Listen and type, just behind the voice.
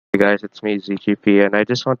guys, it's me ZGP, and I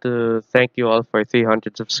just want to thank you all for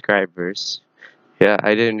 300 subscribers. Yeah,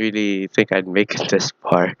 I didn't really think I'd make it this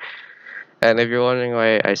far. And if you're wondering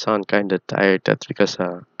why I sound kind of tired, that's because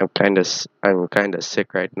I'm kind of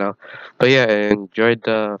sick right now. But yeah, I enjoyed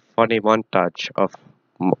the funny montage of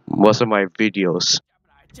most of my videos.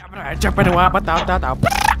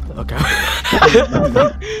 Okay.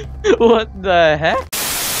 What the heck?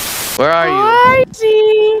 Where are you? Hi,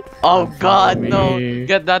 G. Oh God, me. no!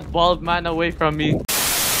 Get that bald man away from me!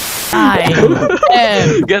 I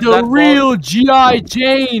am Get the that real G.I.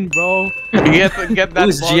 Jane, bro. Get that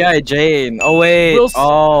Who's bald. G.I. Jane? Oh wait. Will S-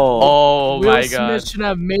 Oh Will my Smith God! should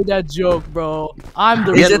have made that joke, bro. I'm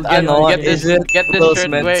the Is real it G.I. ano? Jane. Get this! Is it Get this Will shirt!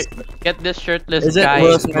 Smith's- Wait! Get this shirtless Is it guy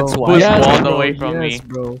Will Yes, Smith's bro. wife? who's Yes, walled bro. away from Yes, me.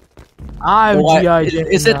 bro. I'm The wi- G.I. Jane.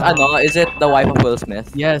 Is it now. ano? Is it the wife of Will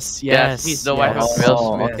Smith? Yes, Yes, he's the wife of yes, Will yes,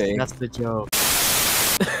 Smith. Okay. That's the joke.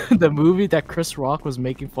 The movie that Chris Rock was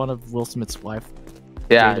making fun of Will Smith's wife.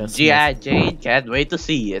 Yeah, Jada Smith. G.I. Jane. Can't wait to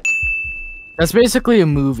see it. That's basically a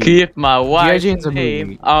movie. Keep my wife's Jane's a name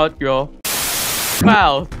movie. out your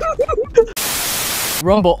mouth.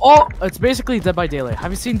 Rumble. Oh, it's basically Dead by Daylight.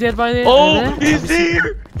 Have you seen Dead by Daylight? Oh, Have he's you seen-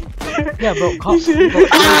 here! Yeah, bro. Calm, He's here.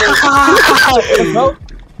 bro.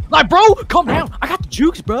 Like, bro, calm down. I got the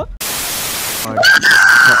jukes, bro.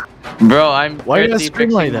 Bro, I'm Why you gotta currently scream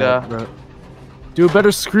like fixing that, the. bro? Do a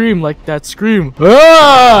better scream like that. Scream.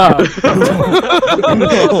 Ah!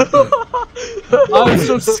 I'm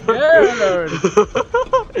so scared.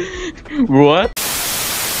 What?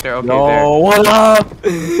 There, okay, No, there. what up?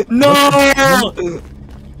 No!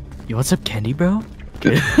 Yo, what's up, Candy, bro?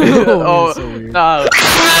 Oh, so weird. no.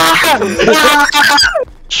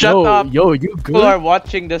 Shut yo, up. Yo, you People are good?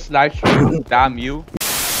 watching this live stream. Damn you.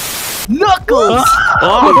 Knuckles!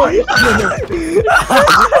 Oh,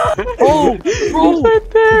 Oh, bro,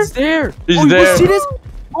 it's there. He's oh, there. You see this?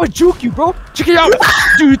 Oh, I juke you, bro. Check it out.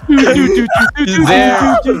 Do, do, do, do, do, do, he's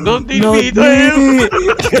there. Don't defeat him.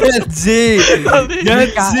 Get Z! Don't defeat Get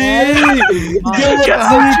him. Z! Get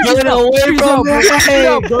Get away from me!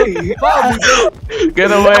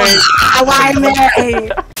 Get away.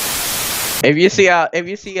 If you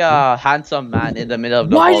see a handsome man in the middle of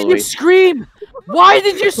the Why did you hallway, scream? Why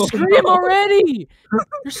did you scream already?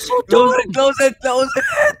 You're so dumb. Close it!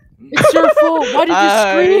 It's your fault. Why did you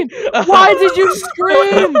scream? Why did you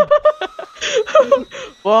scream?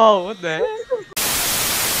 Whoa, what the heck?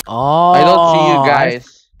 Oh, I don't see you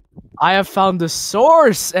guys. I have found the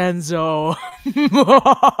source, Enzo. What's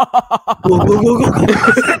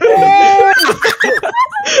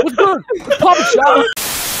good? Pop a shot.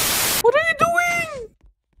 What are you doing?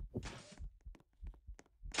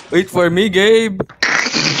 Wait for me, Gabe!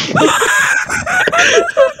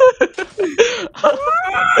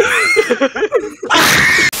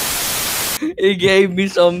 He gave me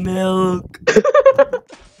some milk.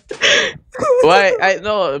 Why? I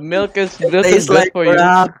know milk is Tastes good like for you.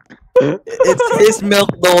 crap. It's his milk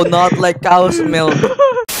though, not like cow's milk.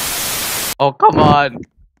 Oh, come on.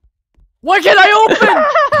 Why can't I open?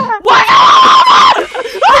 What?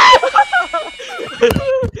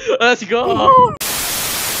 Let's go.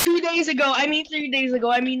 2 days ago, 3 days ago,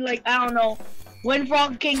 like, I don't know, when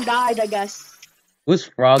Frog King died, I guess. Who's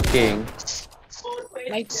Frog King?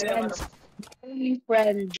 My friends. My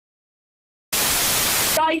friend.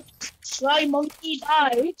 Sly Monkey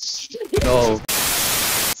died. No.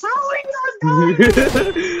 How are you not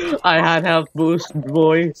dying? I had health boost,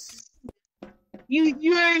 boy. You're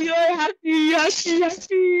happy.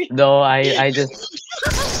 No, I just.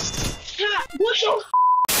 What the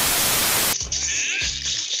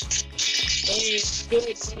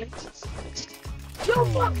Yo,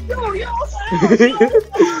 fuck, yo.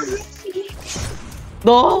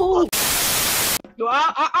 No. Yo,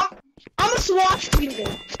 I'm a swat people.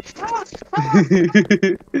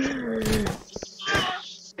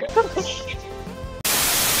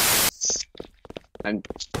 I'm.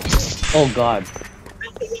 Oh God.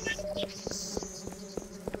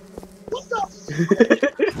 What the?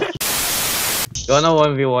 You wanna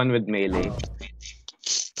 1v1 with melee?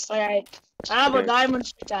 Alright. I have a diamond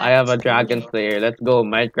stack. I have a dragon slayer. Let's go.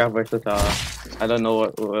 Minecraft versus I don't know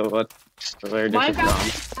where this is Minecraft from.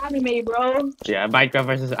 is anime, bro. Yeah, Minecraft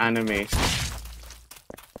versus anime.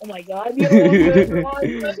 Oh my god, yo.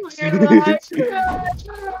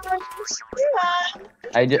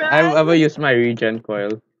 I will use my regen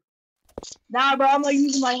coil. Nah, bro, I'm gonna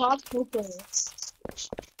use my hot cocoa.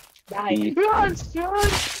 Die.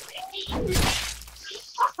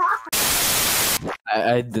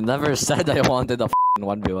 I never said I wanted a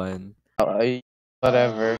 1v1.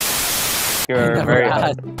 Whatever. I You're never very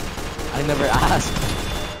asked. I never asked.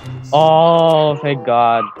 Oh, thank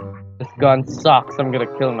God. This gun sucks. I'm gonna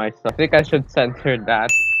kill myself. I think I should censor that.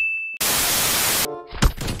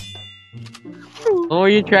 What were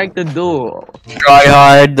you trying to do? Try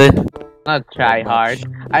hard. Not try hard.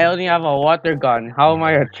 I only have a water gun. How am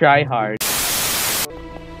I a try hard?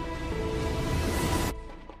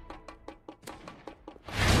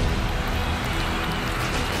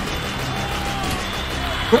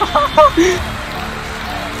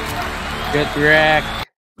 Get wrecked.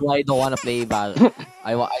 I don't wanna play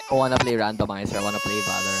I don't wanna play randomizer. I wanna play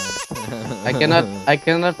Valorant. I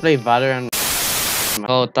cannot play Valorant.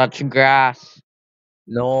 Oh, touch grass.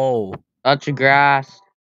 No. Touch grass.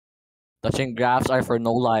 Touching graphs are for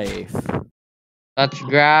no life. Touch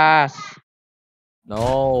grass.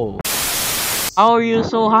 No. How are you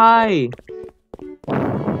so high?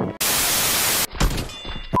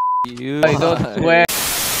 You. I don't swear.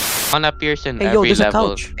 On appears in Hey yo, every there's a level.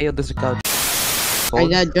 couch. Hey yo, there's a couch. I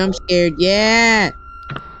got jump scared. Yeah.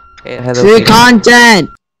 Hey, hello. Free content.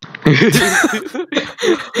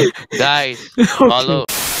 Guys, follow.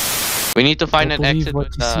 We need to find an exit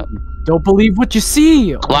with Don't believe what you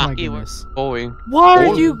see. Oh my Wacky, we're goodness. going. Why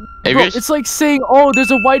are you? If Bro, you're- it's like saying, "Oh,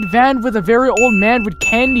 there's a white van with a very old man with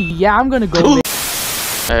candy." Yeah, I'm gonna go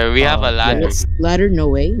there. We have a ladder. Yes. Ladder? No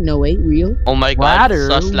way. No way. Real? Oh my god, Ladder.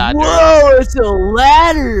 sus ladder. Whoa, it's a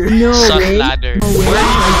ladder. No Sus way. ladder. No way.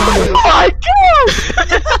 Oh my god!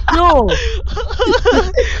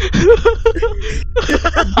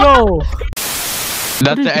 Yo,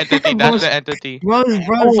 That's the entity, that's the entity. Bros.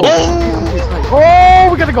 oh,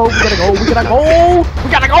 we gotta go. We gotta go. We gotta go. We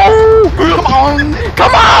gotta go. Come on,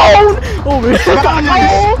 come on. Oh man,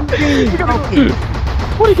 we gotta go.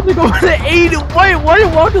 What are you gonna go to 8? Why are you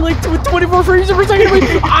walking like 24 frames per second?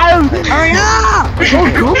 Hurry up!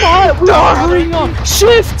 Oh, come on! We are hurrying up!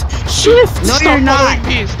 Shift! No, Stop you're not. following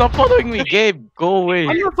me, stop following me, Gabe. Go away.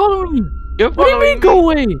 I'm not following you! You're What do you following mean, go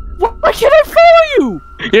away? Why can't I follow you?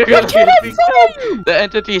 You're Why can't I follow you? The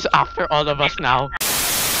entity is after all of us now.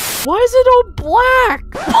 Why is it all black?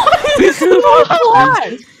 Why is it all black?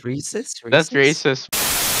 Racist? That's racist.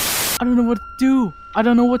 I don't know what to do. I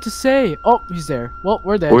don't know what to say. Oh, he's there. Well,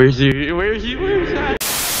 we're there. Where is he? Where is he? Where is that?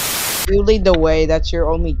 You lead the way. That's your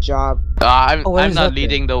only job. I'm where I'm is not that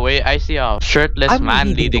leading the way. I see a shirtless I'm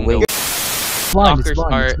man leading the way. Blind, it's Lockers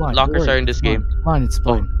blind, it's are- blind. lockers Don't worry, are in this it's blind, game. it's blind, it's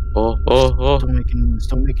blind. Oh. Don't make any noise.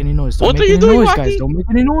 Don't make any noise. Don't What make are you any doing, noise, Wacky? guys. Don't make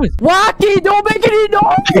any noise. Wacky, don't make any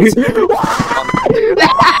noise.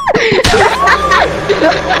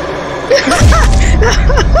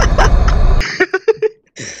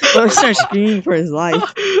 Bro starts screaming for his life.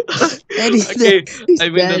 And he's Okay, he's I'm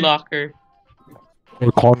in the dead. locker.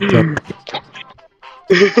 For content.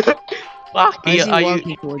 Why Wacky, is he are you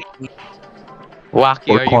walking towards me? Wacky?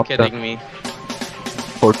 For Are you content. kidding me?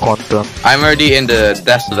 For content. I'm already in the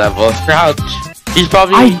death level. Crouch. He's I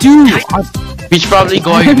probably do. he's probably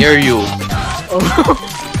going near you.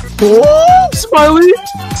 Oh, Smiley,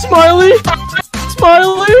 Smiley,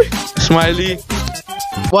 Smiley. Smiley.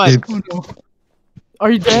 What? Oh, no.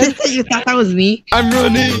 Are you dead? You thought that was me? I'm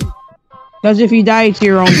running. Because if you die, it's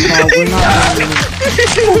your own fault. We're not running.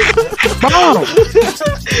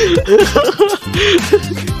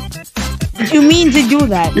 What you mean to do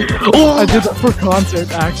that? I did that for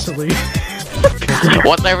concert, actually.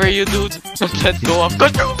 Whatever you do, just let go of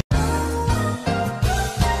control.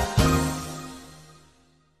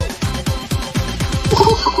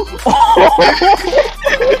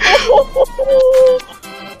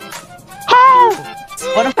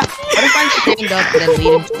 What if I stand up and then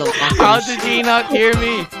lead him to the locker? How did he not hear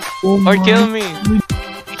me Oh or my- kill me?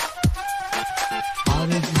 How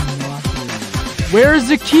did you not do that? Where's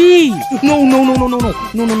the key?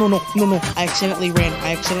 No. I accidentally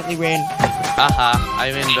ran. Haha,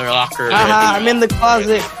 I'm in the locker. Haha, I'm in the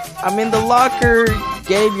closet. I'm in the locker.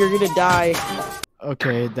 Gabe, you're gonna die.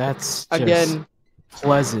 Okay, that's just Again.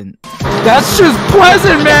 pleasant. That's just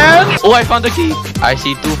pleasant, man. Oh, I found the key. I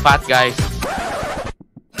see two fat guys.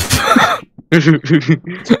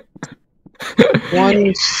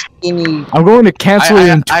 One skinny. I'm going to cancel I-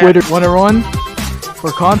 you on I- Twitter. Wanna run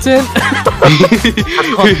for content?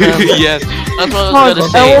 Yes, that's what I Come was on, gonna I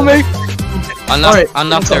say. will make Unlock, Alright,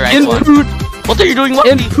 unlock the right one. input. What are you doing,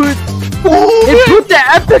 Wacky? Input the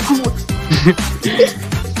epic.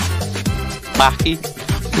 Wacky?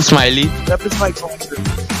 Smiley? That is my phone.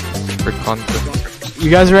 For content. You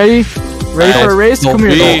guys ready? Ready for a race? Come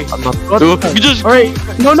here. Three, What two, the- you just Alright,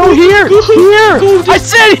 no, here! Here! I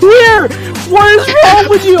said here! What is wrong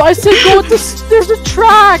with you? I said go with this. There's a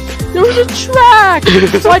track! There was a track!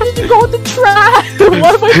 Why did you go with the track?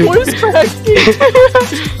 Why am I voice cracking?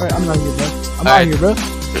 Alright, I'm not here, bro. I'm not Alright. here, bro.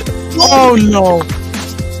 Oh no!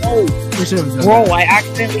 We should have done Bro, that. I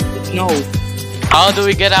accidentally clicked no. How do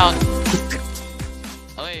we get out?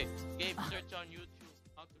 Oh, wait, Gabe, search on YouTube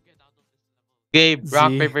how to get out of this level. Gabe,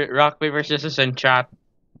 Z. rock paper scissors in chat.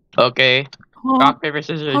 Okay, Huh? rock paper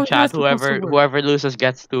scissors How in is that chat. supposed to work? Whoever loses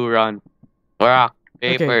gets to run. Rock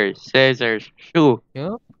paper scissors shoot.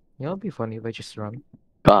 Yeah, it'll be funny if I just run.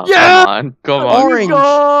 Oh, Yeah! come on, come on. Orange.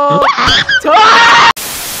 Go!